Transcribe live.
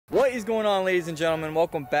What is going on, ladies and gentlemen?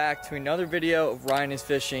 Welcome back to another video of Ryan is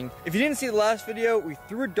Fishing. If you didn't see the last video, we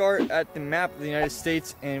threw a dart at the map of the United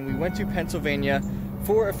States and we went to Pennsylvania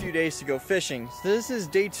for a few days to go fishing. So this is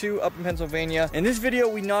day 2 up in Pennsylvania. In this video,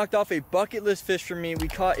 we knocked off a bucket list fish for me. We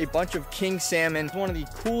caught a bunch of king salmon. It's one of the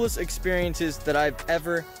coolest experiences that I've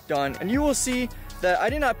ever done. And you will see that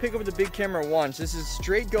I did not pick up the big camera once. This is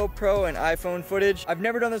straight GoPro and iPhone footage. I've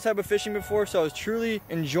never done this type of fishing before, so I was truly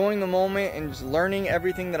enjoying the moment and just learning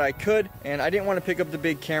everything that I could. And I didn't want to pick up the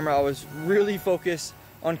big camera. I was really focused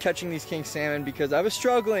on catching these king salmon because I was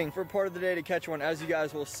struggling for part of the day to catch one, as you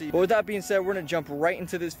guys will see. But with that being said, we're gonna jump right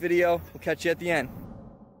into this video. We'll catch you at the end.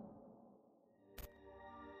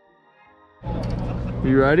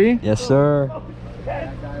 You ready? Yes, sir.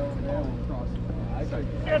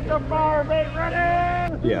 Get the fire bait ready!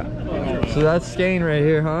 Yeah. So that's skein right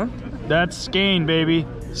here, huh? That's skein, baby.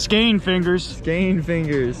 Skein fingers. Skein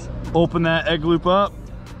fingers. Open that egg loop up.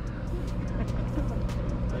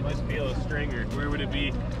 I just feel a stringer. Where would it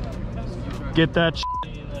be? Get that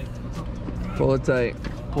Pull it tight.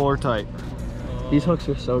 pull her tight. These hooks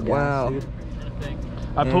are so gas, Wow. dude.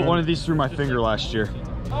 I put one of these through my finger last year.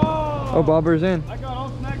 Oh, bobber's in. I got all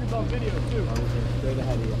snaggers on video too.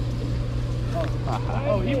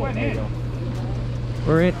 Oh, he went in.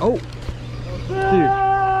 We're in. Oh, dude.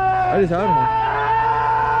 I just had one.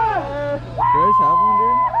 Did I just have one,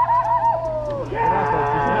 dude?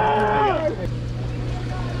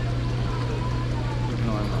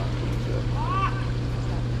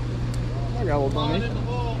 I got one on me.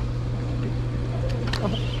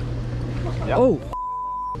 Oh,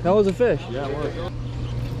 that was a fish. Yeah, it was.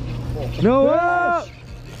 No way!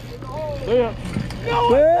 Fish!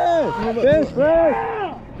 Fish!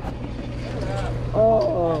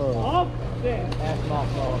 Oh!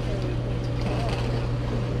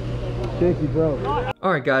 Shaky, bro.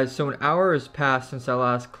 Alright guys, so an hour has passed since that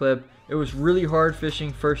last clip. It was really hard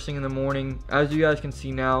fishing first thing in the morning. As you guys can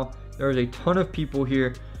see now, there was a ton of people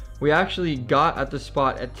here. We actually got at the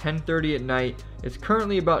spot at 10:30 at night. It's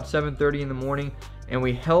currently about 7:30 in the morning, and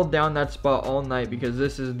we held down that spot all night because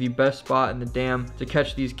this is the best spot in the dam to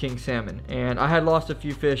catch these king salmon. And I had lost a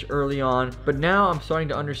few fish early on, but now I'm starting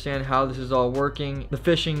to understand how this is all working. The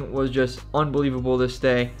fishing was just unbelievable this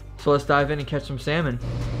day. So let's dive in and catch some salmon.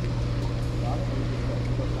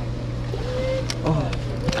 Oh.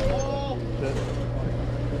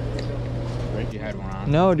 You had one on.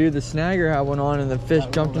 No, dude, the snagger had one on and the fish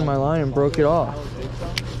jumped in my line and broke it off.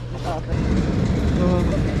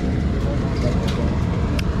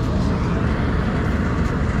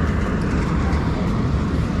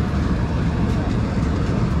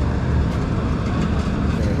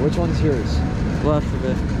 Which one's yours? Left of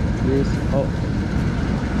it. Yours? Oh.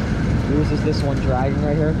 Yours is this one dragging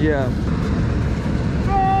right here? Yeah.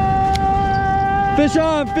 Fish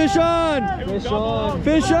on! Fish on! Fish on!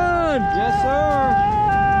 Fish on! Yes,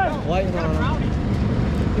 sir! Lighting on him.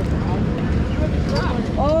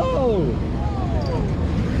 Oh!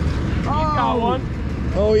 Got one.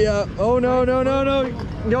 Oh yeah. Oh no, no, no, no.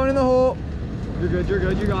 Going in the hole. You're good, you're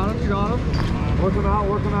good. You got him, you got him. Work him out,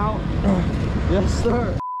 work him out. Yes,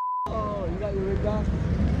 sir. Oh, you got your rig down?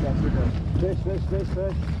 Yes, you're good. Fish, fish, fish,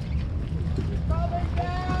 fish.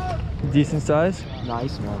 Decent size.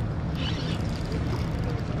 Nice, man.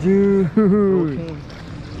 Dude. Okay.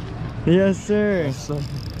 Yes, sir. Yes, sir.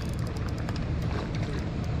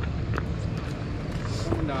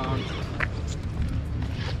 Coming down.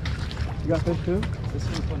 You got fish too? This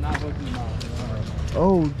one's not hooking him out.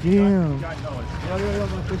 Oh, damn. My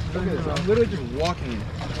fish is Look at this. I'm literally just walking.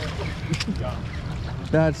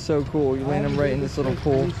 That's so cool. You land them right in this little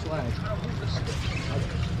pool.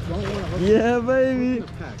 Yeah, baby.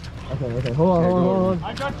 Okay, hold on.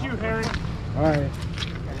 I got you, Harry. All right.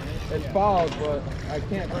 It's fouled, but I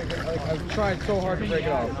can't break it. Like, I've tried so hard to break it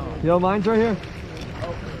off. Yo, mine's right here.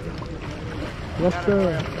 Yes,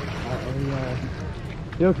 sir.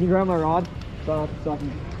 Yo, can you grab my rod? Stop.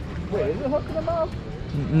 Wait, is it hooked in the mouth?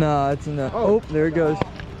 Nah, it's in the. Oh, there it goes.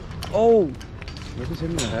 Oh, This is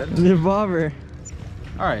hitting the head. the bobber.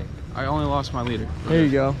 All right, I only lost my leader. There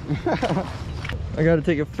you go. I gotta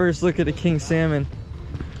take a first look at a king salmon.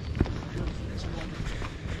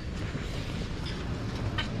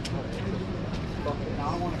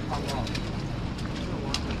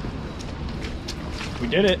 We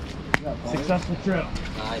did it. Successful trip.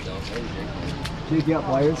 Dude, you got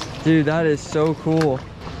pliers? Dude, that is so cool.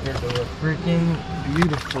 They're freaking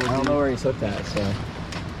beautiful, I don't dude. know where he's hooked at, so.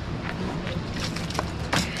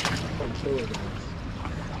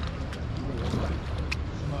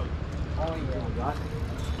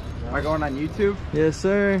 Am I going on YouTube? Yes,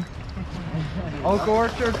 sir. Uncle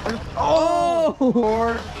Orchard. Oh!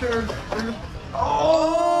 Orchard.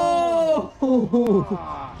 Oh!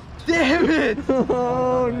 Damn it!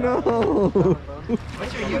 Oh no!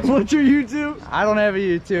 What's your YouTube? I don't have a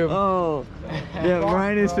YouTube. Oh. Yeah,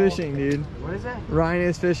 Ryan is fishing, dude. What is that? Ryan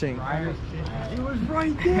is fishing. It was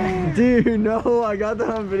right there! Dude, no, I got that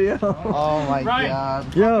on video. Oh my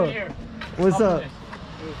god. Yo, what's up?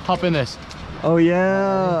 Hop in this. Oh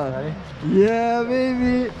yeah. Ready? Yeah,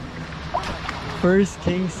 baby. First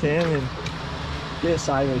king salmon. Get a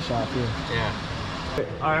sideways shot too. Yeah.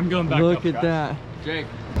 Alright, I'm going back. Look at that. Jake.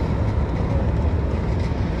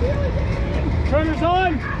 Turner's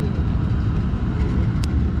on!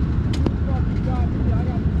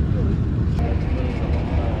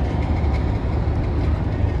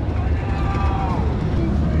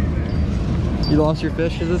 You lost your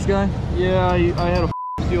fish to this guy? Yeah, I had a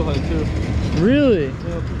steelhead too. Really?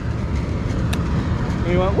 Yep. And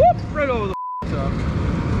he went whoop right over the top.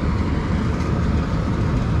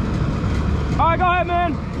 Alright, go ahead,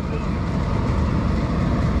 man.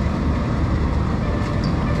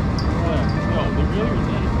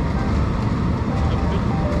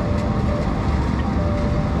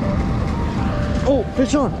 Oh,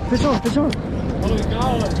 fish on, fish on, fish on.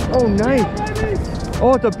 Oh, nice.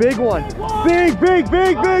 Oh, it's a big one. Big, big,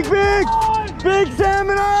 big, big, big. Big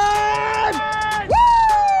salmon on!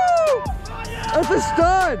 Woo! That's a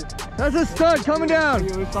stud. That's a stud coming down.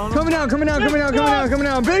 Coming down, coming down, coming down, coming down, coming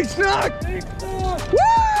down. Big snook!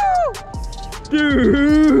 Woo!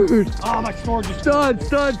 Dude. Oh, my sword just... Stud,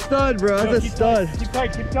 stud, stud, bro. That's a stud. Keep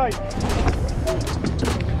tight, keep tight.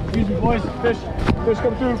 Easy, boys. Fish. Fish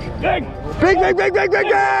come through. Big! Big, big, big, big, big,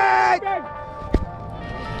 big!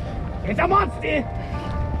 It's a monster!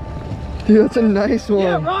 Dude, that's a nice one.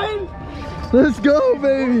 Yeah, Ryan! Let's go,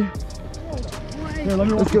 baby. Here, let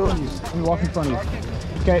me walk in front of you. Let me walk in front of you.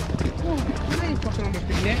 Okay.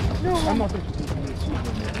 No, I'm not going to.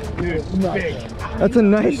 Dude, big. That's a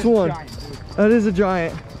nice one. That is a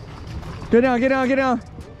giant. Get down, get down, get down.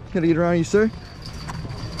 Gotta get around you, sir.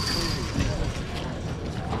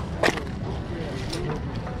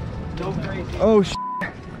 Oh, sh**.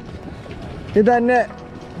 Hit that net.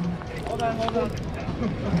 Hold on, hold on.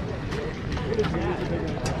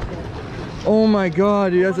 Oh my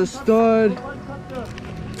god, dude, that's a stud.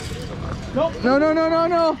 Nope. No, no, no, no,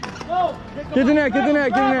 no. No. Get the net, get the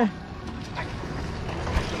net, get the net.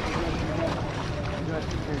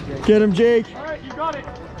 Get him, Jake. All right, you got it.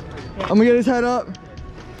 I'm gonna get his head up.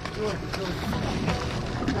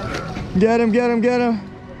 Get him, get him, get him.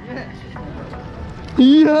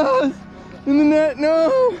 Yes! In the net,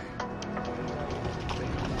 no!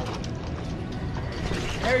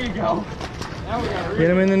 There you go. Now we got reach. Get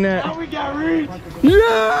him in the net. Now we got reach.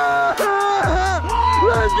 Yeah!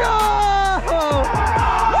 Let's go!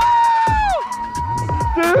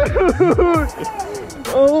 Dude!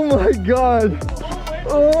 Oh my god!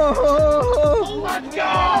 Oh! Let's go!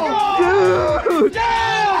 Dude!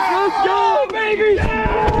 Yeah! Let's go, baby!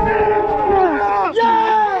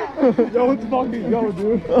 Yo, let's fucking go,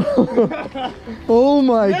 dude. Oh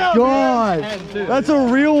my Yeah, god! man. That's a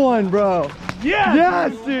real one, bro. Yeah!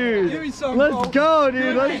 Yes, dude! Give me some, Let's go,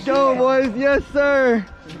 dude! Let's go, boys! Yes, sir!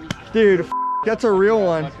 Dude, that's a real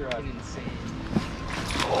one.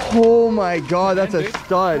 Oh my god, that's a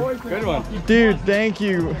stud. Good one. Dude, thank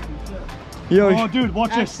you. Yo, Oh, dude,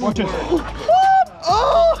 watch this. Watch this.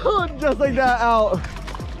 oh, just like that, out.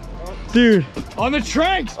 Dude, On the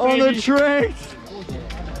tranks, on baby. the tranks.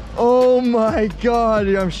 Oh my god,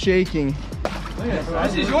 dude, I'm shaking.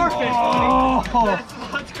 This is your fish, buddy.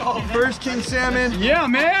 Let's go. First king salmon, Yeah,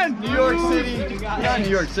 man. New York City. Not New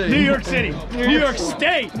York City. New York City. New York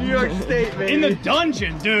State. New York State, baby. In the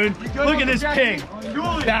dungeon, dude. Look at this pig.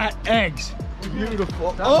 That eggs.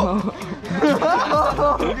 Beautiful. Oh!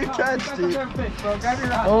 Good catch, dude.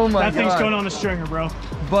 Oh my god. That thing's going on the stringer, bro.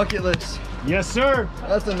 Bucket list. Yes, sir.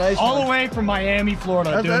 That's a nice All one. the way from Miami, Florida,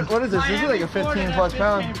 That's, dude. what is this? This is like a 15 plus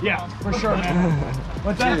pound. Yeah, for sure, man.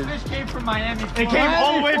 What's that? Dude. Fish came from Miami. It came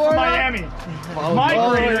all the way from Florida? Miami. All the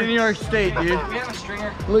way to Migrator. New York State, dude. We have a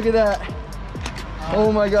stringer. Look at that.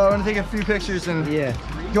 Oh my god, I want to take a few pictures and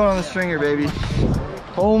go on the stringer, baby.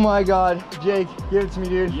 Oh my god. Jake, give it to me,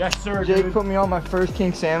 dude. Yes, sir, Jake dude. put me on my first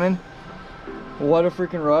king salmon. What a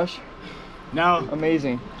freaking rush. Now,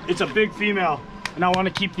 Amazing. it's a big female, and I want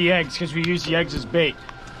to keep the eggs because we use the eggs as bait.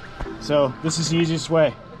 So, this is the easiest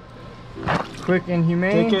way. Quick and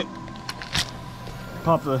humane. Take it,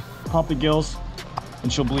 pop the gills,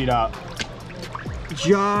 and she'll bleed out.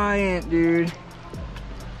 Giant, dude.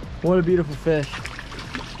 What a beautiful fish.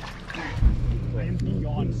 I am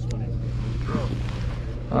beyond swimming.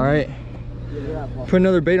 All right. put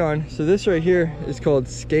another bait on. So this right here is called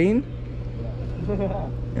skein.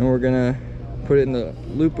 And we're gonna put it in the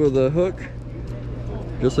loop of the hook,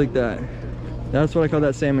 just like that. That's what I call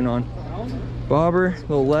that salmon on. Bobber,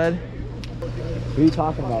 little lead. What are you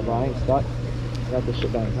talking about, bro? I ain't stuck. I got this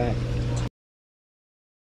shit down pack.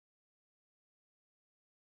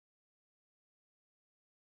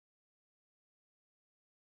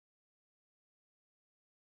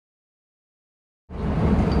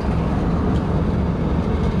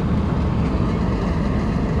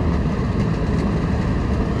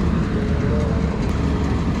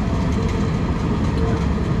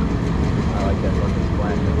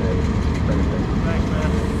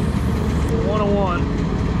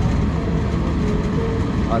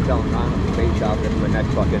 I was telling Ron at the bait shop that my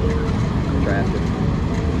next fucking drafted.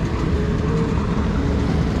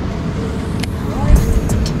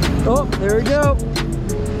 Oh, there we go.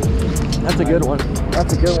 That's a good one.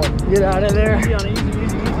 That's a good one. Get out of there. Easy on it, easy,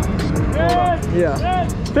 easy, easy. Yeah.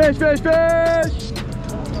 Fish, fish, fish!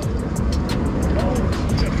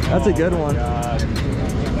 That's a good one.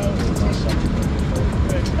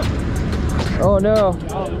 Oh no.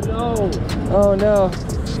 Oh no. Oh no.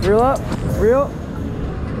 Reel up. Reel.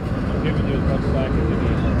 I'm giving you as much slack as you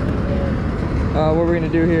need. What are we gonna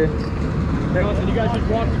do here? You guys just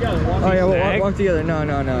walk together. Walk Oh yeah, walk together. No,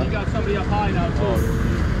 no, You no. got somebody up high now too.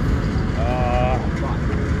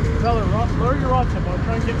 Fella, lower your rod tip. I'm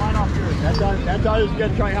trying to get mine off yours. That's all I was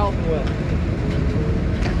gonna try helping with.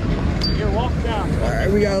 Here, walk down. All right,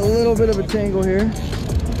 we got a little bit of a tangle here.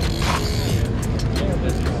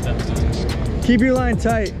 Keep your line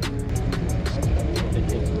tight.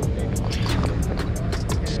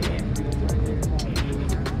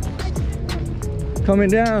 Coming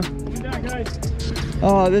down. Coming down, guys.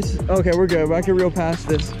 Oh, this, okay, we're good. I can reel past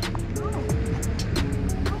this.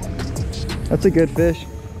 That's a good fish.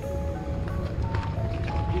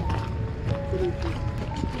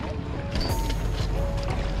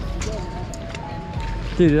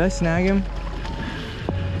 Dude, did I snag him?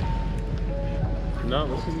 No,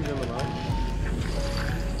 let's see if he's on the line.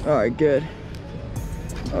 All right, good.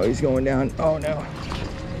 Oh, he's going down. Oh no.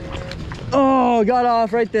 Oh, got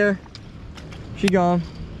off right there. She gone.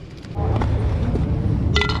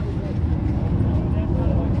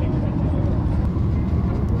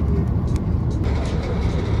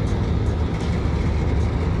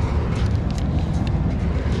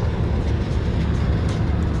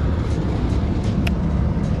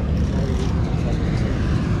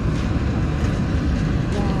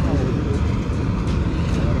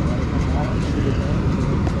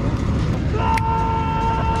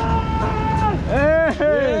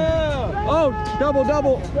 Double,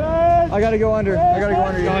 double. I gotta go under. I gotta go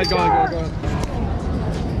under. Go ahead, go ahead, go ahead.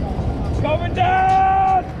 Coming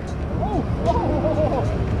down!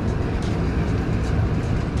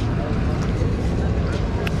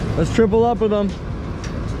 Let's triple up with them.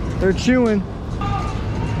 They're chewing.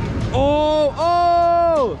 Oh,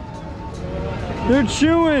 oh! They're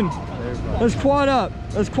chewing. Let's quad up.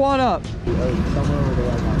 Let's quad up.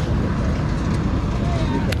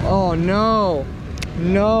 Oh no.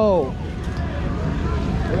 No.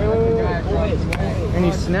 And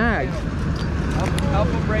he snagged. Help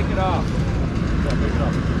him break it off.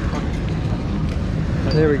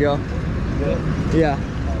 There we go. Yeah.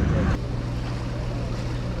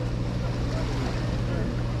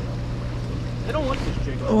 They don't want this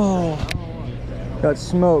chicken. Oh. Got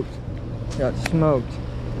smoked. Got smoked.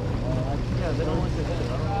 Yeah, they don't want this.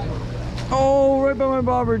 Oh, right by my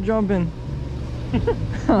bobber jumping.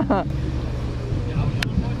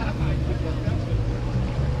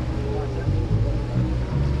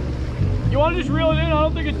 You want to just reel it in? I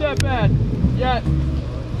don't think it's that bad yet.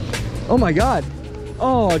 Oh my god.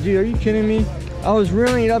 Oh, dude, are you kidding me? I was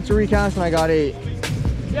reeling it up to recast and I got 8.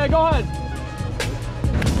 Yeah, go ahead.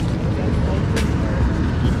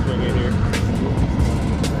 Just swing in here.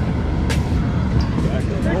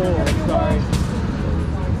 Oh, I'm sorry.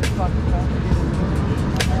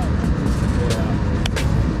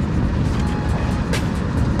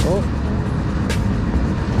 Oh.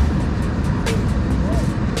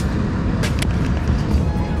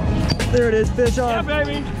 There it is, fish on. Yeah,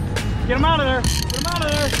 baby. Get him out of there. Get him out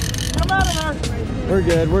of there. Get him out of there. We're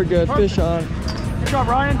good, we're good. Fish on. Good job,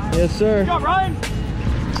 Ryan. Yes, sir. Good job, Ryan.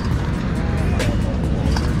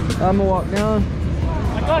 I'm gonna walk down.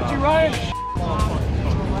 I got you, Ryan.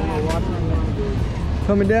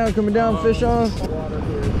 Coming down, fish on.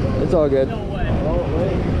 It's all good. No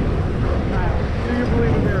way. Do you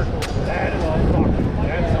believe in miracles?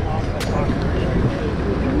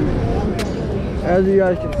 As you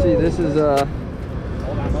guys can see, this is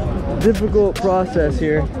difficult process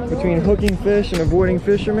here between hooking fish and avoiding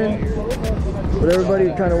fishermen, but everybody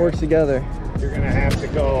kind of works together. You're gonna have to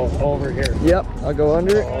go over here. Yep, I'll go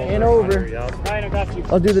under and over. Yep. Ryan, I got you.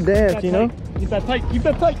 I'll do the dance, you know? Keep that tight, keep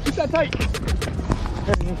that tight, keep that tight.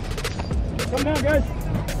 Come down, guys.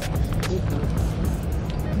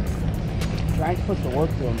 Trying to put the work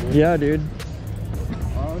to him, dude. Yeah, dude.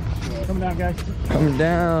 Oh, shit. Come down, guys. Come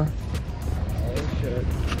down. Oh, shit.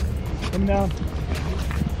 Come down.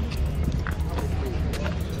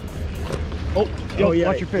 Oh, yo, Oh, yeah.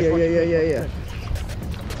 watch your fish. Yeah, watch yeah, your yeah, fish, yeah, yeah.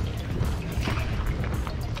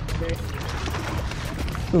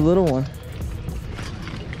 The little one.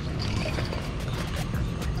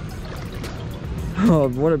 Oh,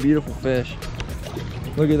 what a beautiful fish.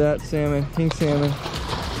 Look at that salmon, king salmon.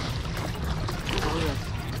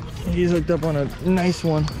 He's hooked up on a nice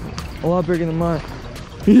one. A lot bigger than mine.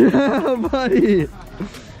 Yeah, buddy.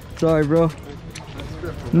 Sorry, bro.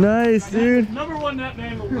 Nice, dude. Number one net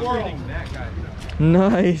man in the world.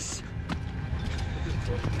 Nice.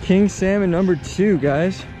 King salmon number 2,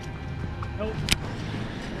 guys. Nope.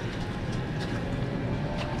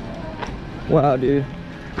 Wow, dude.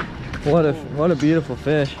 What a beautiful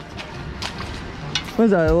fish. What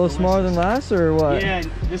is that, a little smaller than last or what? Yeah,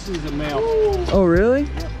 this is a male. Oh, really?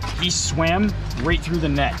 He swam right through the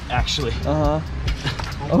net, actually. Uh-huh.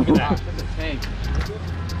 Oh, Look at that. That's a tank.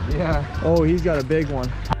 yeah. Oh, he's got a big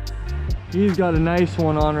one. He's got a nice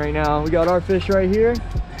one on right now. We got our fish right here.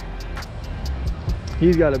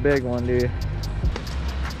 He's got a big one, dude.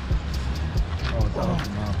 Oh.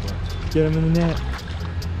 Get him in the net.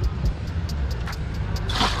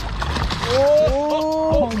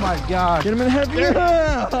 Oh my God. Get him in the head.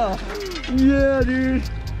 Yeah! Yeah, dude.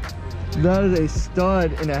 That is a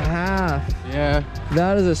stud and a half. Yeah.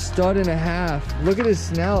 That is a stud and a half. Look at his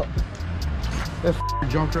snout. That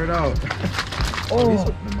jumped right out. Oh,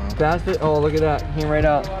 bass fish. Oh, look at that. Came right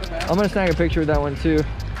out. I'm gonna snag a picture of that one too.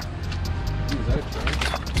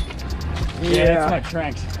 Yeah, that's my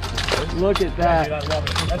tranks. Look at Yeah, dude, that. I love it.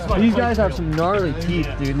 That's my These guys have some gnarly teeth,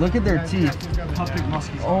 dude. Look at their teeth. Big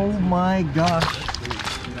muskies. Oh my gosh.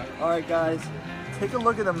 All right, guys. Take a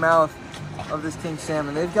look at the mouth of this king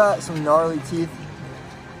salmon. They've got some gnarly teeth.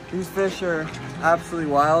 These fish are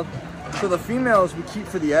absolutely wild. So the females we keep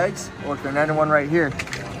for the eggs. Look, they're 9-1 right here.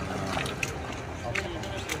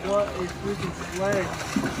 What a freaking slay.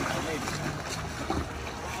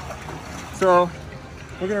 So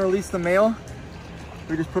we're gonna release the male.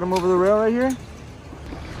 We just put him over the rail right here.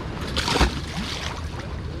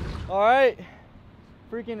 All right,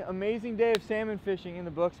 freaking amazing day of salmon fishing in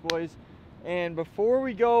the books, boys. And before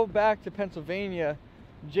we go back to Pennsylvania,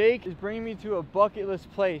 Jake is bringing me to a bucket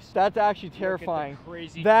list place. That's actually terrifying.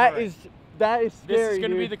 Crazy That current. is scary. This is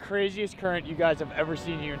gonna be dude. the craziest current you guys have ever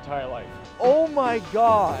seen in your entire life. Oh my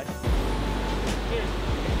God.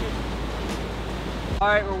 All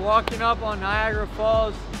right, we're walking up on Niagara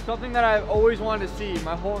Falls, something that I've always wanted to see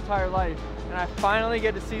my whole entire life. And I finally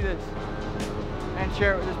get to see this and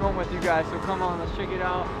share this moment with you guys. So come on, let's check it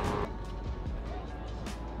out.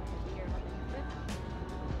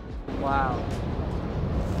 Wow.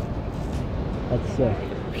 That's sick.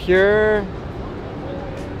 Pure,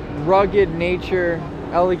 rugged nature,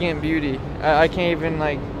 elegant beauty. I can't even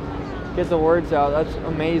like get the words out. That's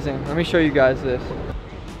amazing. Let me show you guys this. Look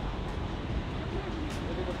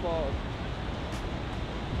at the falls.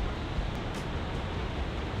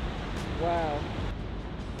 Wow.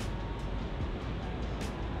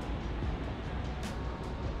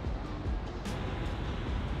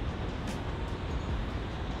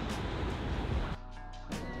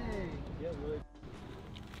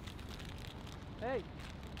 Hey.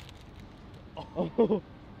 Oh. Come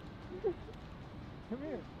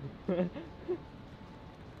here.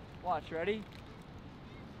 Watch, ready?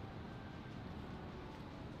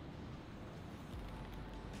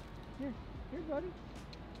 Here, buddy.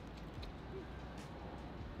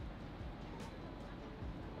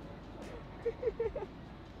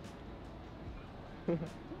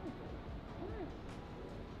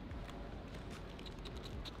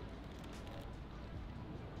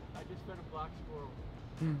 I just fed a black squirrel.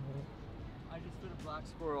 I just fed a black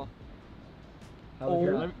squirrel. Oh,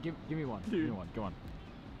 here, give me one. Dude. Give me one. Go on.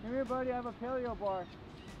 Come here, buddy. I have a paleo bar.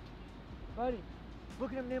 Buddy,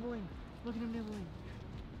 look at him nibbling. Look at him nibbling.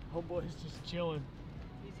 Homeboy's just chilling.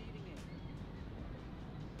 He's eating it.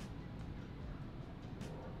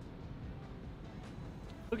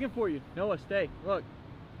 Looking for you. Noah, stay. Look.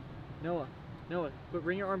 Noah. But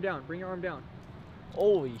bring your arm down. Bring your arm down.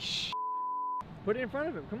 Holy sh! Put it in front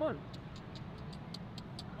of him. Come on.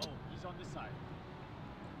 Oh, he's on this side.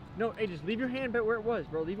 No, hey, just leave your hand where it was,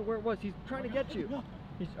 bro. Leave it where it was. He's trying to get you.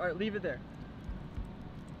 All right, leave it there.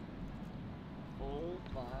 Oh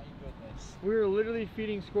my goodness. We were literally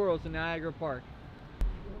feeding squirrels in Niagara Park.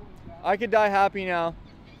 I could die happy now.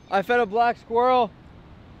 I fed a black squirrel.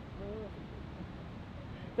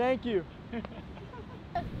 Thank you.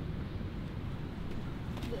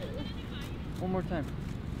 One more time.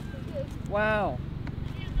 Wow.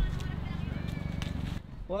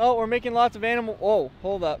 Well, we're making lots of animal. Oh,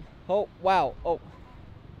 hold up. Oh, wow. Oh.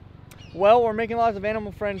 Well, we're making lots of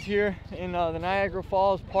animal friends here in the Niagara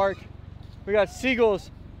Falls Park. We got seagulls,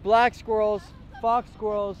 black squirrels, fox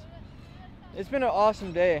squirrels. It's been an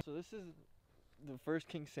awesome day. So this is the first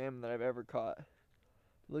king salmon that I've ever caught.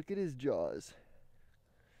 Look at his jaws.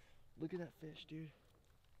 Look at that fish, dude.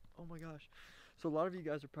 Oh my gosh. So a lot of you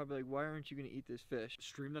guys are probably like, why aren't you gonna eat this fish? The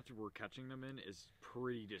stream that we're catching them in is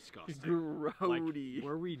pretty disgusting. Grody. Like,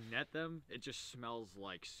 where we net them, it just smells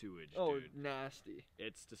like sewage, Oh, dude. nasty.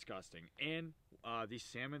 It's disgusting. And these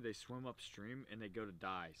salmon, they swim upstream and they go to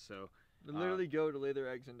die. So They literally go to lay their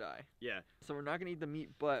eggs and die. yeah. So we're not gonna eat the meat,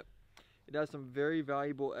 but it has some very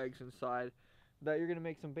valuable eggs inside that you're gonna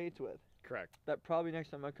make some baits with. Correct. That probably next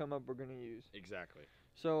time I come up, we're gonna use. Exactly.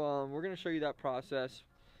 So we're gonna show you that process.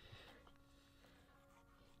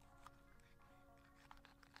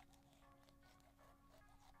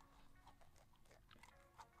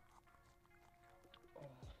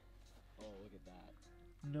 Oh, look at that.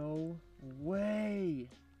 No way!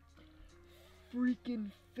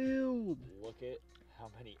 Freaking filled! Look at how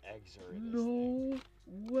many eggs are in this thing.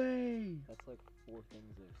 No way! That's like 4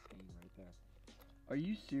 things of skein right there. Are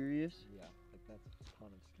you serious? Yeah, like that's a ton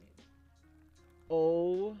of skein.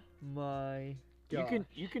 Oh my god.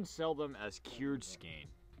 You can sell them as cured skein.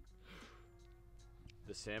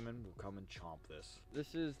 The salmon will come and chomp this.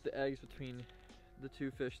 This is the eggs between the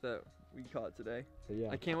 2 fish that we caught today. So yeah.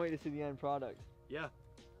 I can't wait to see the end product. Yeah,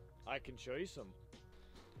 I can show you some.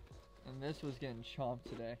 And this was getting chomped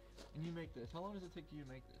today. And you make this. How long does it take you to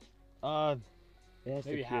make this? It has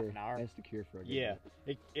Maybe to half cure. an hour. It has to cure for a good Yeah,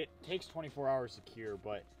 bit. it takes 24 hours to cure,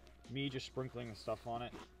 but me just sprinkling the stuff on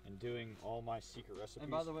it and doing all my secret recipes.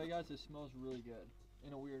 And by the way, guys, it smells really good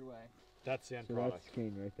in a weird way. that's the end So product. that's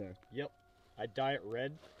skein right there. Yep, I dye it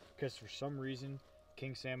red because for some reason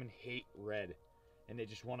king salmon hate red, and they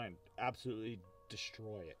just want to absolutely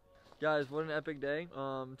destroy it. Guys, what an epic day.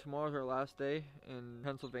 Tomorrow's our last day in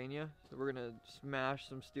Pennsylvania. So we're gonna smash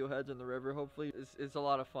some steelheads in the river, hopefully. It's a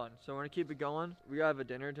lot of fun. So we're gonna keep it going. We have a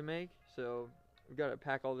dinner to make, so we gotta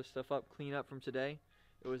pack all this stuff up, clean up from today.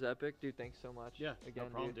 It was epic. Dude, thanks so much. Yeah, again, no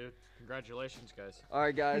problem, dude. Congratulations, guys.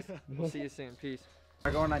 Alright guys, we'll see you soon. Peace. Are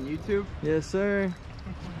going on YouTube? Yes, sir.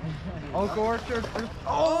 Uncle Orchard.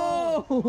 Oh!